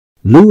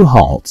Lou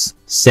Holtz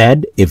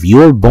said if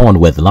you're born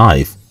with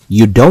life,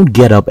 you don't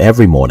get up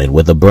every morning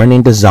with a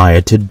burning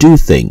desire to do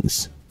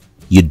things.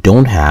 You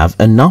don't have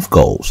enough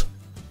goals.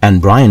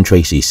 And Brian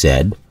Tracy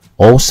said,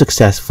 all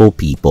successful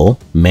people,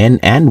 men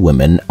and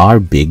women, are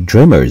big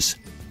dreamers.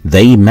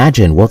 They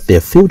imagine what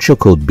their future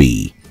could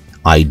be,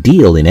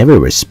 ideal in every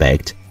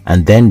respect,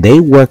 and then they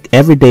work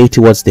every day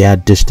towards their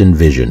distant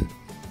vision,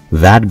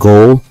 that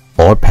goal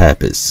or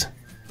purpose.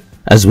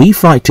 As we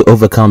fight to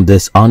overcome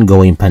this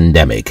ongoing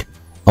pandemic,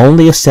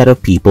 only a set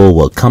of people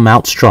will come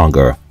out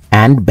stronger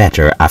and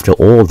better after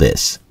all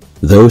this.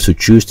 Those who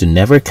choose to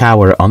never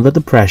cower under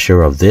the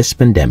pressure of this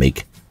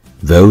pandemic,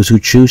 those who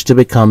choose to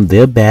become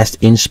their best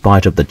in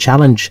spite of the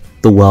challenge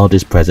the world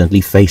is presently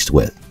faced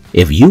with.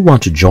 If you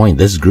want to join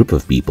this group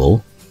of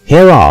people,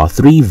 here are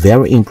 3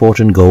 very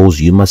important goals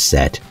you must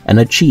set and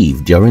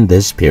achieve during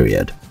this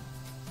period.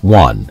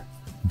 1.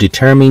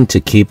 Determine to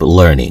keep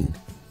learning.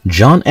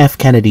 John F.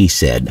 Kennedy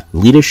said,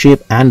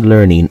 leadership and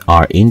learning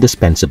are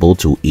indispensable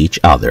to each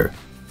other.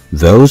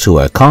 Those who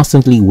are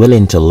constantly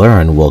willing to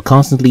learn will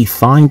constantly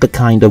find the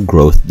kind of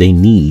growth they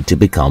need to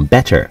become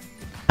better.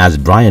 As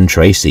Brian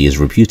Tracy is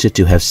reputed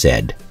to have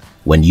said,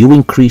 when you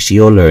increase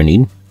your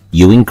learning,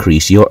 you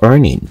increase your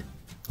earning.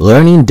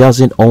 Learning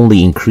doesn't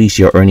only increase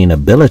your earning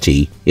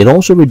ability, it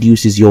also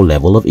reduces your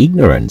level of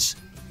ignorance.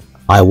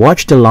 I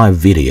watched a live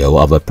video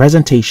of a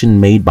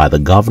presentation made by the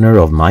governor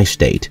of my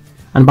state,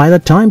 and by the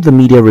time the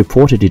media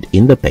reported it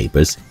in the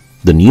papers,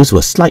 the news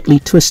was slightly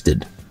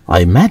twisted. I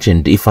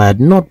imagined if I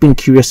had not been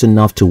curious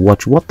enough to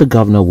watch what the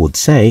governor would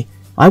say,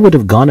 I would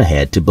have gone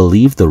ahead to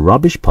believe the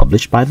rubbish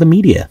published by the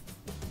media.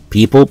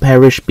 People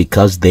perish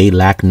because they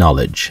lack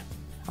knowledge.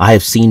 I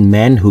have seen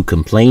men who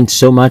complain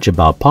so much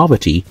about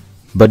poverty,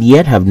 but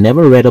yet have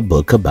never read a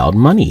book about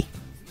money.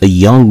 A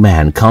young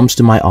man comes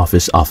to my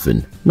office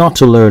often, not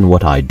to learn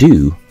what I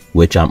do,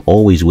 which I'm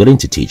always willing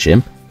to teach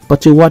him,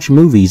 but to watch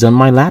movies on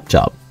my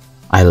laptop.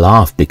 I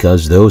laugh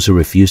because those who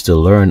refuse to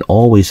learn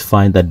always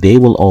find that they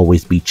will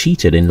always be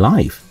cheated in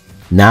life.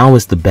 Now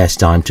is the best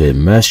time to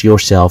immerse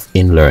yourself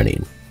in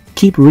learning.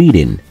 Keep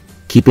reading,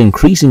 keep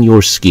increasing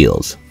your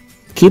skills,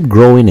 keep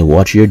growing in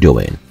what you're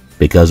doing,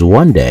 because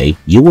one day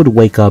you would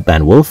wake up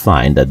and will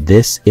find that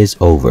this is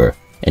over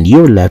and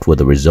you're left with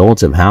the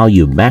results of how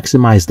you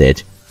maximized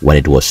it when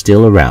it was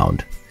still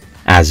around.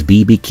 As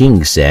B.B.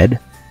 King said,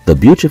 the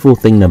beautiful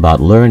thing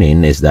about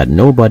learning is that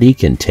nobody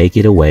can take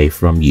it away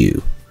from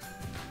you.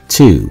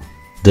 2.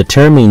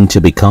 Determine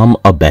to become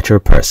a better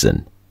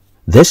person.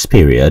 This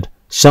period,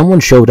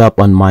 someone showed up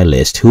on my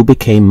list who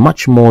became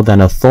much more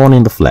than a thorn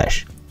in the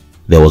flesh.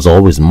 There was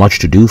always much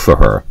to do for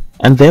her,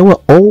 and there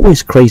were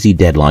always crazy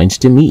deadlines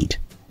to meet.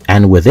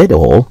 And with it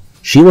all,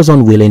 she was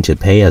unwilling to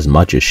pay as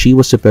much as she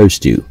was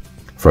supposed to.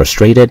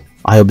 Frustrated,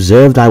 I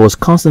observed I was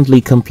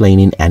constantly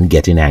complaining and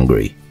getting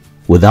angry,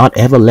 without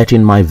ever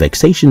letting my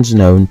vexations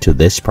known to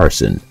this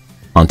person.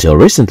 Until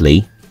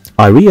recently,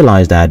 I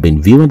realized I had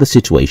been viewing the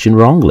situation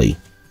wrongly.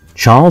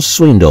 Charles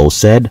Swindoll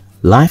said,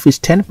 life is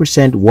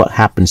 10% what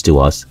happens to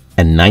us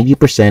and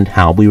 90%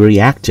 how we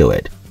react to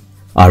it.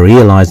 I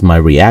realized my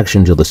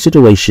reaction to the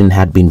situation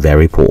had been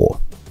very poor.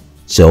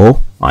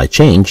 So I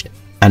changed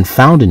and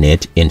found in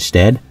it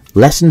instead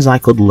lessons I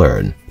could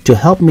learn to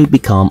help me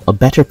become a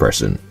better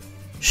person.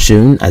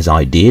 Soon as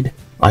I did,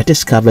 I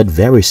discovered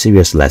very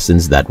serious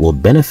lessons that will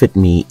benefit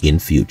me in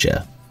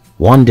future.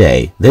 One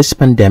day, this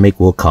pandemic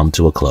will come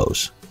to a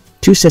close.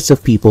 2 sets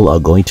of people are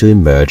going to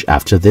emerge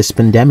after this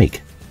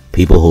pandemic.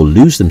 People who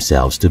lose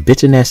themselves to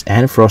bitterness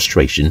and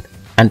frustration,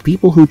 and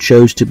people who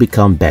chose to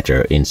become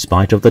better in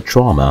spite of the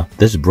trauma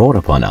this brought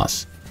upon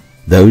us.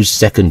 Those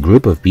second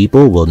group of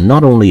people will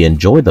not only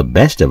enjoy the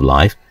best of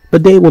life,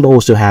 but they will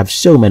also have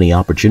so many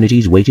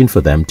opportunities waiting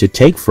for them to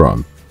take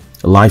from.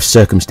 Life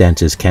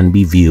circumstances can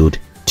be viewed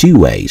 2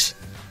 ways,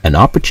 an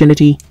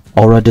opportunity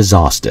or a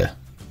disaster.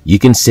 You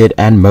can sit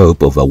and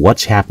mope over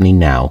what's happening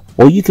now,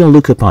 or you can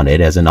look upon it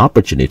as an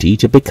opportunity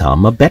to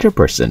become a better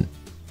person.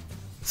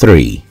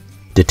 3.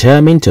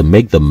 Determine to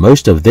make the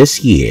most of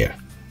this year,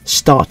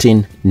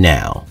 starting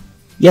now.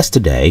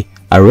 Yesterday,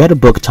 I read a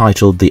book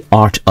titled The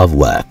Art of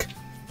Work.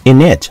 In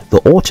it,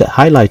 the author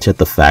highlighted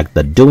the fact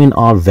that doing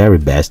our very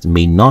best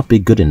may not be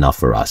good enough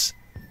for us.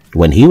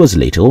 When he was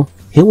little,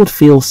 he would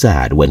feel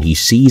sad when he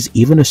sees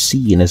even a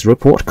C in his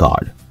report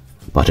card.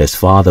 But his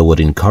father would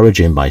encourage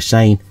him by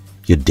saying,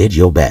 "You did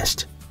your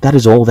best. That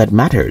is all that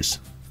matters."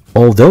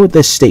 Although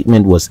this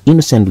statement was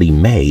innocently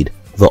made,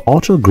 the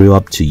author grew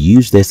up to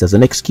use this as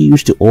an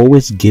excuse to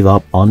always give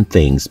up on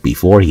things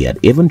before he had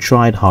even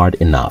tried hard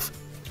enough.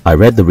 I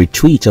read the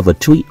retweet of a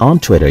tweet on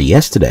Twitter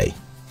yesterday.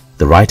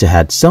 The writer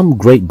had some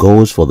great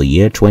goals for the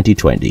year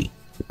 2020,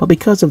 but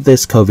because of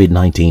this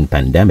COVID-19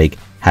 pandemic,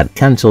 had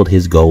cancelled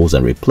his goals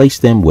and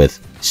replaced them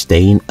with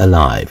staying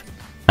alive.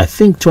 "I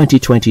think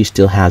 2020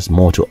 still has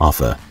more to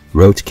offer,"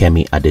 wrote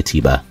Kemi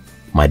Adetiba.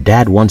 "My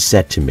dad once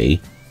said to me,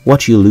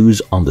 what you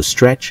lose on the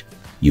stretch,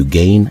 you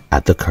gain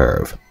at the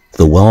curve."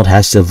 The world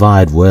has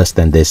survived worse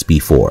than this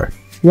before.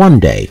 One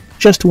day,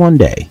 just one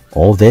day,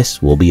 all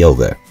this will be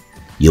over.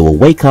 You will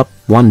wake up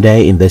one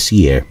day in this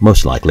year,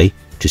 most likely,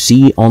 to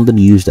see on the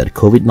news that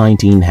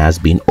COVID-19 has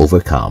been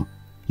overcome.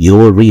 You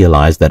will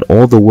realize that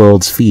all the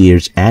world's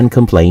fears and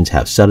complaints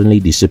have suddenly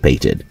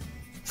dissipated.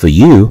 For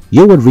you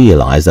will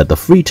realize that the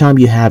free time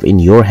you have in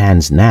your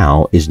hands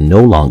now is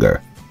no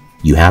longer.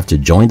 You have to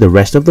join the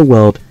rest of the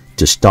world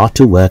to start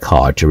to work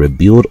hard to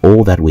rebuild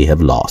all that we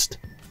have lost.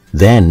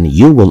 Then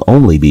you will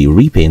only be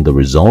reaping the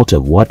result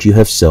of what you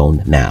have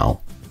sown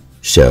now.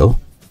 So,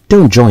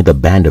 don't join the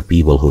band of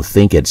people who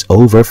think it's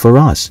over for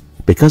us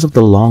because of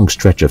the long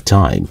stretch of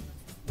time.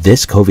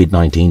 This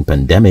COVID-19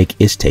 pandemic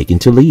is taking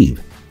to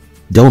leave.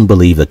 Don't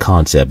believe the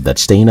concept that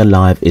staying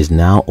alive is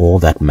now all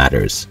that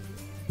matters.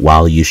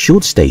 While you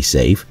should stay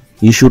safe,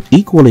 you should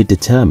equally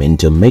determine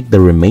to make the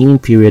remaining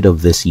period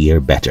of this year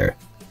better.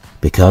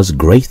 Because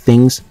great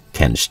things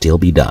can still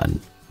be done.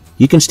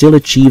 You can still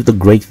achieve the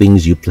great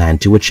things you plan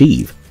to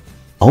achieve.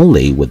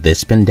 Only with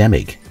this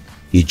pandemic,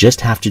 you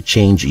just have to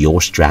change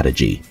your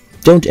strategy.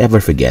 Don't ever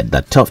forget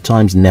that tough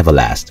times never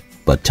last,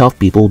 but tough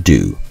people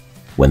do.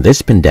 When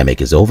this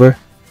pandemic is over,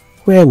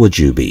 where would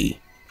you be?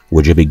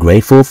 Would you be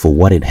grateful for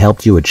what it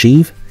helped you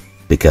achieve?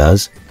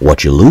 Because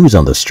what you lose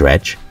on the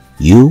stretch,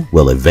 you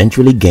will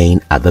eventually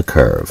gain at the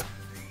curve.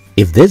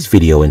 If this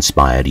video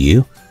inspired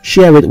you,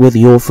 share it with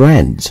your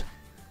friends.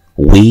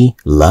 We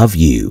love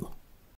you.